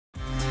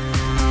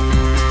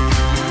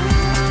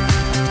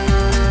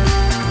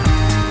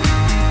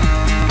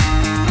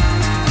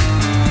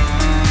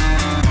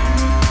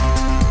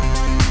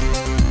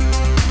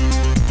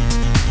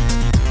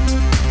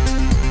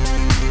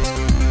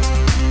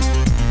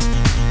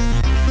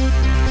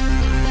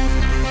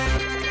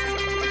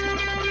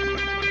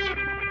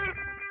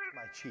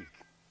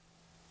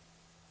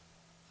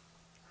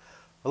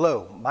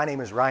Hello, my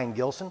name is Ryan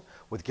Gilson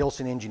with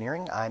Gilson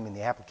Engineering. I'm in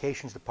the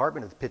Applications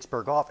Department of the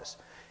Pittsburgh office.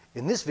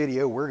 In this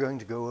video, we're going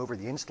to go over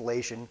the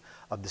installation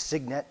of the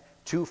Signet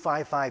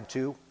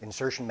 2552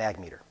 insertion mag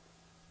meter.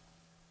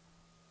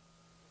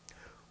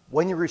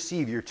 When you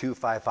receive your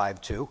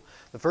 2552,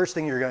 the first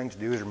thing you're going to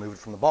do is remove it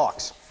from the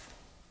box.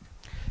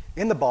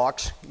 In the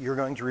box, you're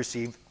going to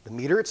receive the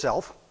meter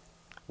itself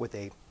with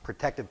a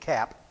protective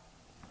cap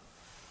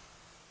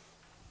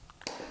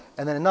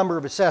and then a number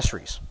of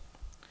accessories.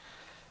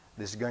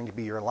 This is going to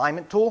be your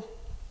alignment tool.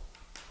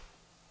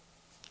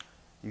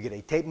 You get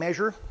a tape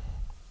measure,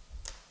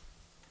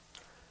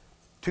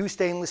 2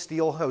 stainless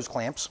steel hose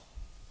clamps,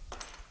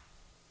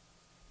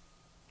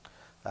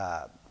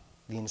 the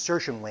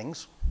insertion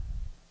wings,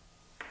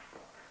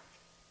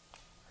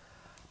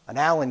 an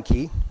Allen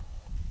key,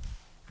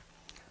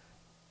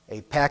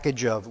 a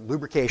package of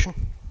lubrication,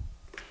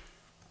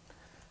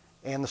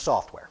 and the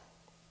software.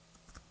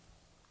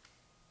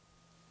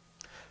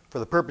 For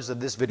the purpose of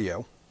this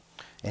video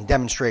and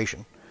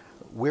demonstration,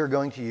 we're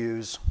going to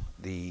use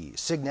the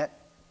Signet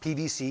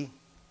PVC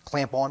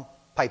clamp-on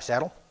pipe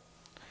saddle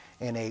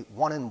and a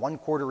 1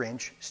 1/4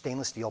 inch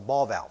stainless steel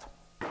ball valve.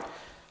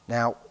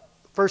 Now,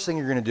 first thing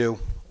you're going to do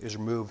is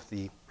remove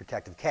the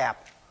protective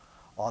cap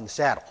on the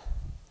saddle.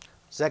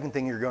 Second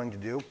thing you're going to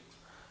do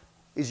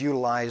is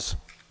utilize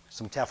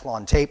some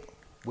Teflon tape,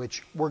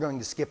 which we're going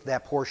to skip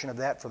that portion of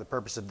that for the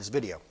purpose of this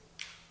video.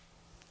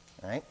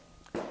 All right?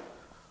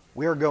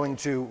 We are going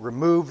to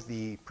remove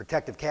the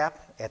protective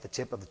cap at the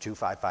tip of the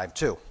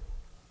 2552.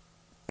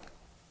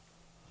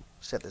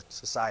 Set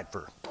this aside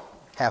for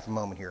half a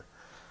moment here.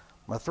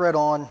 I'm going to thread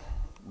on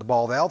the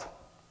ball valve.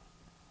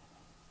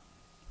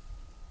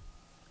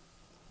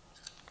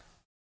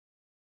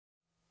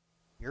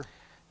 Here.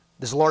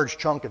 This large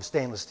chunk of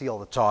stainless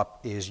steel at the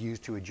top is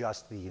used to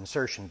adjust the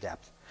insertion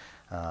depth.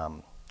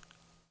 And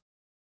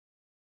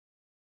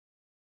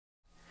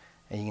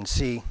you can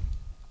see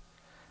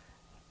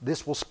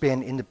this will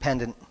spin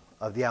independent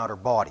of the outer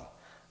body.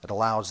 It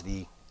allows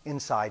the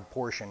inside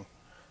portion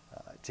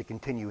to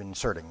continue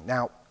inserting.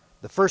 Now,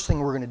 the first thing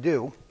we're going to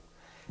do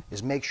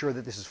is make sure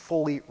that this is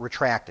fully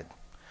retracted.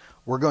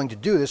 We're going to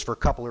do this for a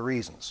couple of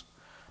reasons.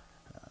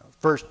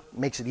 First, it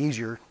makes it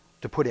easier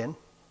to put in.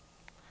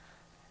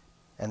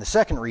 And the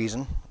second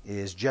reason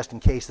is just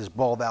in case this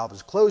ball valve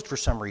is closed for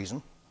some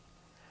reason,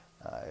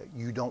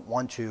 you don't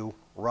want to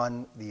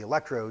run the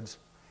electrodes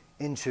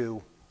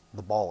into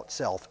the ball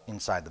itself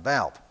inside the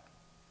valve.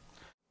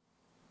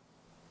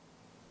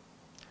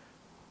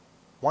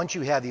 Once you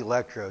have the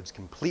electrodes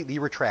completely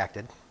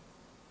retracted,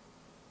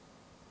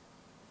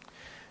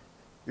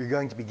 you're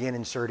going to begin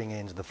inserting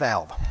into the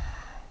valve.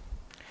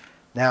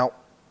 Now,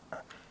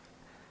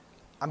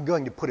 I'm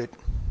going to put it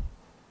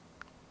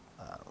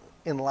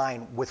in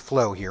line with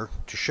flow here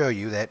to show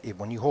you that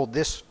when you hold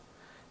this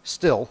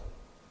still,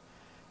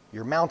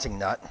 your mounting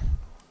nut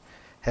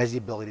has the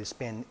ability to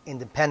spin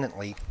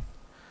independently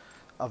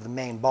of the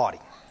main body.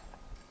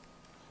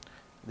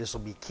 This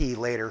will be key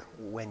later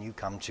when you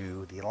come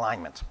to the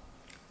alignment.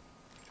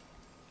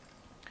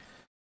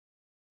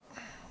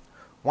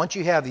 Once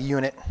you have the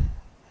unit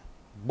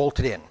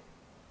bolted in,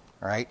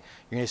 all right,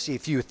 you're going to see a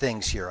few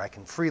things here. I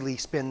can freely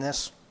spin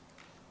this,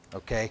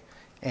 okay,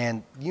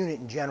 and the unit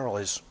in general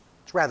it's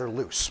rather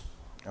loose,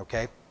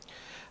 okay.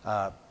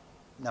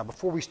 Now,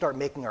 before we start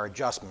making our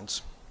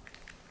adjustments,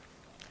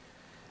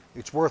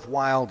 it's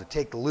worthwhile to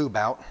take the lube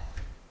out,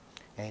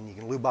 and you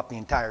can lube up the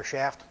entire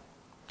shaft.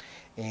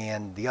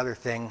 And the other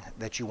thing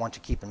that you want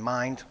to keep in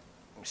mind,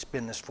 let me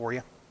spin this for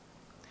you,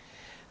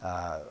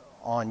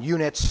 on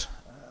units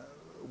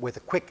with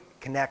a quick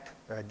connect,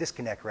 or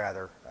disconnect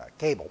rather,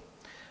 cable,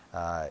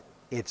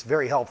 it's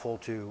very helpful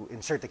to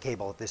insert the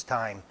cable at this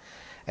time,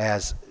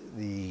 as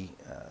the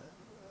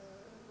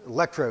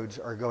electrodes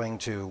are going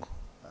to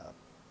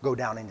go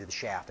down into the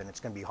shaft, and it's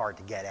going to be hard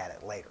to get at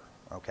it later.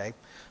 Okay,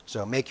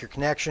 so make your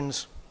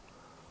connections,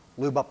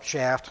 lube up the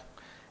shaft,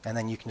 and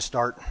then you can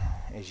start.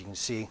 As you can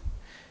see,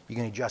 you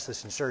can adjust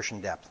this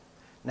insertion depth.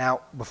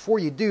 Now, before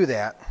you do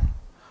that,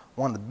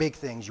 one of the big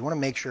things, you want to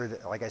make sure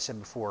that, like I said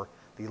before,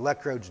 the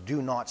electrodes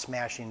do not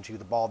smash into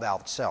the ball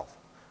valve itself.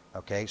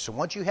 Okay, so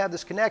once you have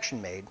this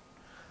connection made,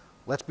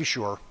 let's be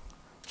sure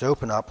to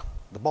open up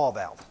the ball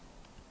valve.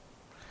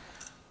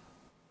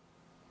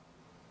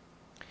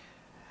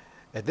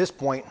 At this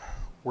point,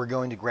 we're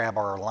going to grab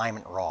our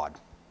alignment rod.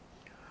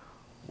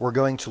 We're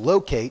going to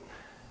locate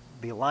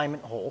the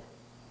alignment hole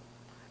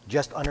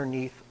just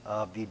underneath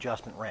of the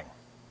adjustment ring.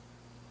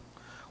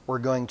 We're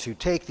going to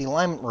take the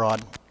alignment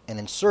rod and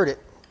insert it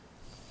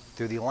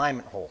through the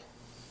alignment hole.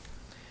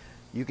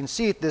 You can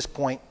see at this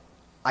point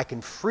I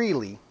can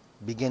freely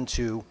begin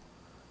to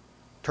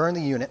turn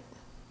the unit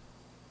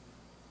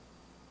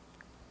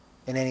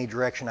in any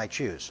direction I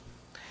choose.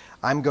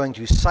 I'm going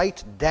to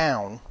sight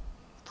down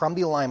from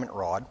the alignment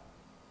rod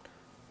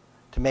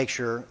to make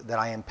sure that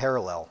I am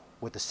parallel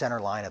with the center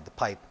line of the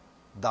pipe,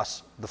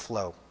 thus the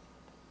flow.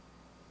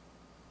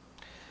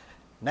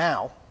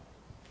 Now,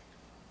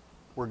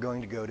 we're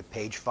going to go to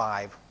page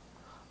 5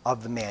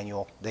 of the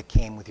manual that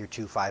came with your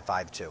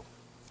 2552.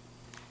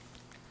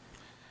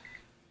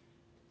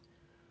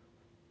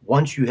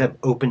 Once you have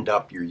opened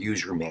up your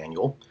user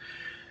manual,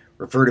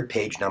 refer to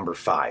page number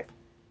 5.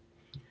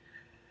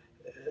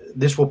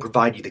 This will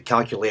provide you the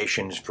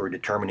calculations for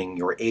determining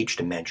your H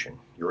dimension.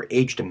 Your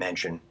H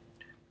dimension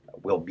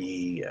will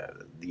be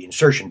the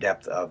insertion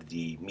depth of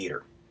the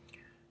meter.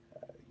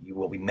 You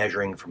will be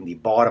measuring from the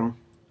bottom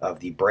of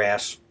the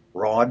brass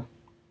rod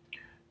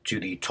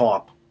to the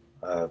top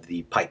of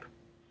the pipe.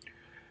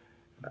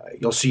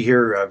 You'll see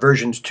here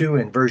versions 2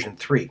 and version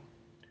 3.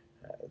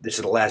 This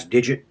is the last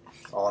digit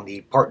on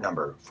the part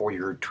number for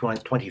your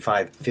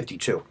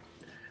 2552.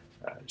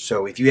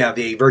 So if you have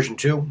a version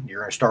 2,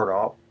 you're going to start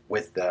off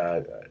with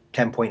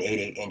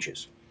 10.88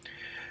 inches.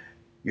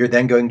 You're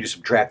then going to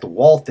subtract the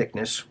wall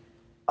thickness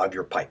of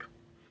your pipe,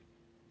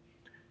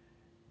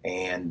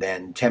 and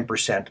then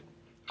 10%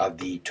 of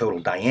the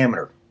total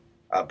diameter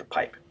of the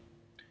pipe.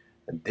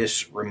 And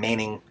this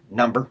remaining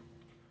number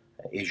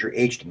is your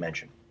H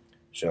dimension.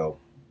 So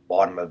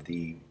bottom of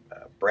the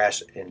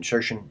brass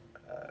insertion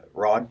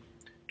rod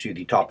to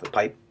the top of the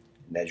pipe,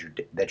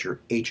 that's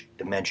your H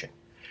dimension.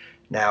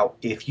 Now,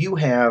 if you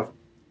have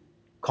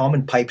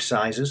common pipe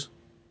sizes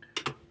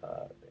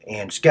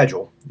and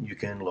schedule, you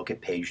can look at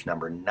page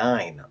number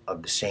 9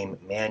 of the same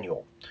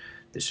manual.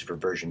 This is for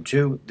version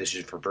 2, this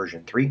is for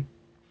version 3.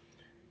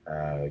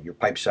 Your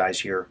pipe size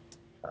here,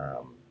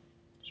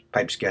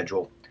 pipe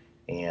schedule,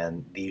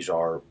 and these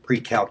are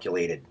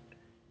pre-calculated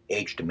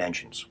H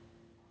dimensions.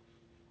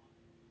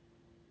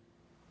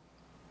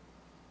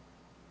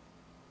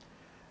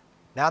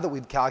 Now that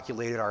we've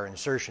calculated our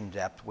insertion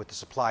depth with the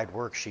supplied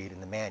worksheet in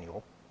the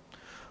manual,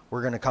 we're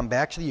going to come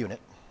back to the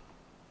unit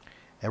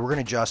and we're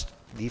going to adjust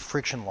the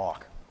friction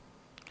lock.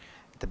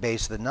 At the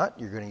base of the nut,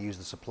 you're going to use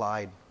the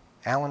supplied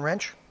Allen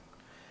wrench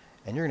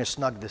and you're going to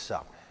snug this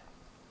up.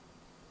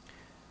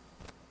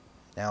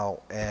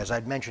 Now, as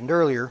I'd mentioned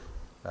earlier,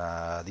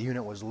 the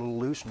unit was a little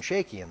loose and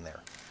shaky in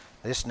there.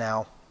 This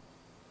now,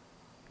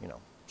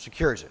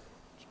 secures it.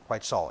 It's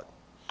quite solid.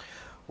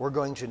 We're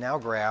going to now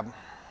grab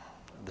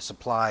the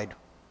supplied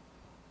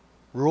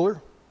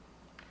ruler.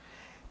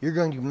 You're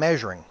going to be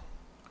measuring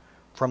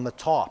from the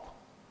top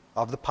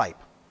of the pipe,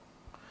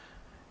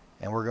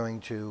 and we're going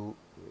to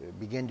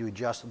begin to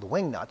adjust the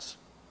wing nuts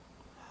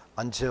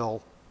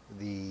until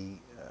the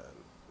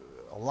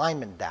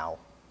alignment dowel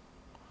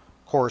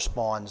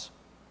corresponds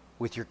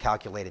with your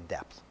calculated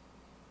depth.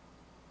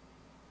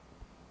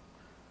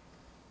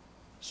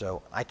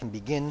 So I can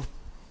begin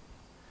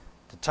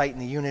to tighten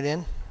the unit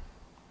in,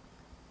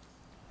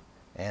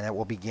 and it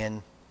will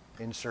begin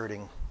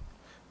inserting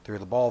through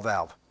the ball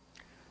valve.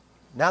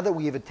 Now that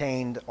we have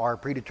attained our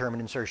predetermined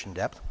insertion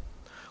depth,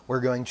 we're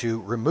going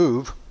to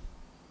remove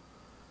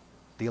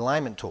the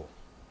alignment tool.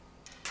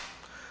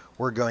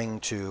 We're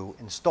going to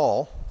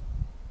install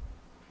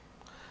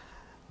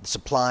the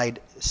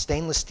supplied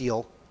stainless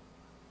steel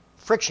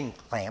friction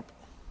clamp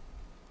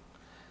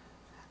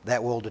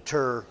that will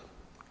deter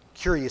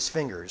curious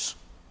fingers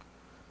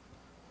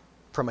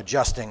from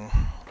adjusting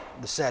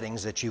the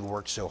settings that you've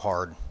worked so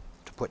hard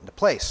to put into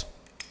place.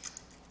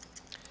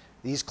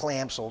 These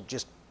clamps will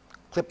just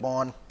clip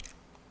on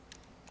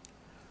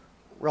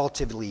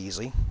relatively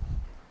easily.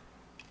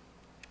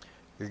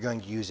 You're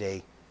going to use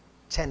a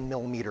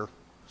 10mm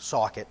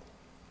socket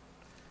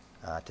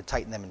to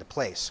tighten them into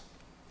place.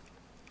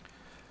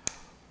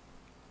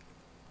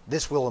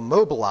 This will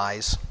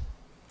immobilize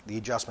the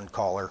adjustment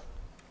collar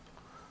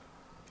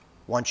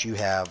once you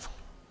have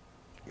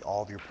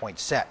all of your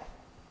points set.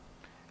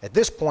 At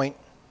this point,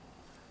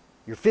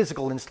 your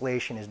physical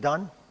installation is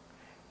done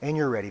and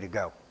you're ready to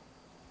go.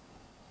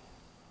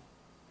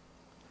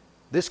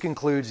 This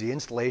concludes the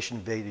installation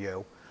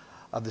video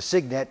of the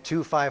Signet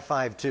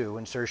 2552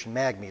 insertion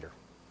mag meter.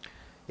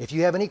 If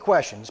you have any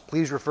questions,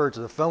 please refer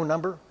to the phone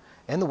number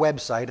and the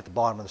website at the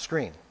bottom of the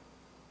screen.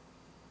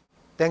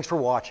 Thanks for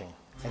watching,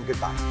 and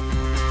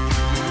goodbye.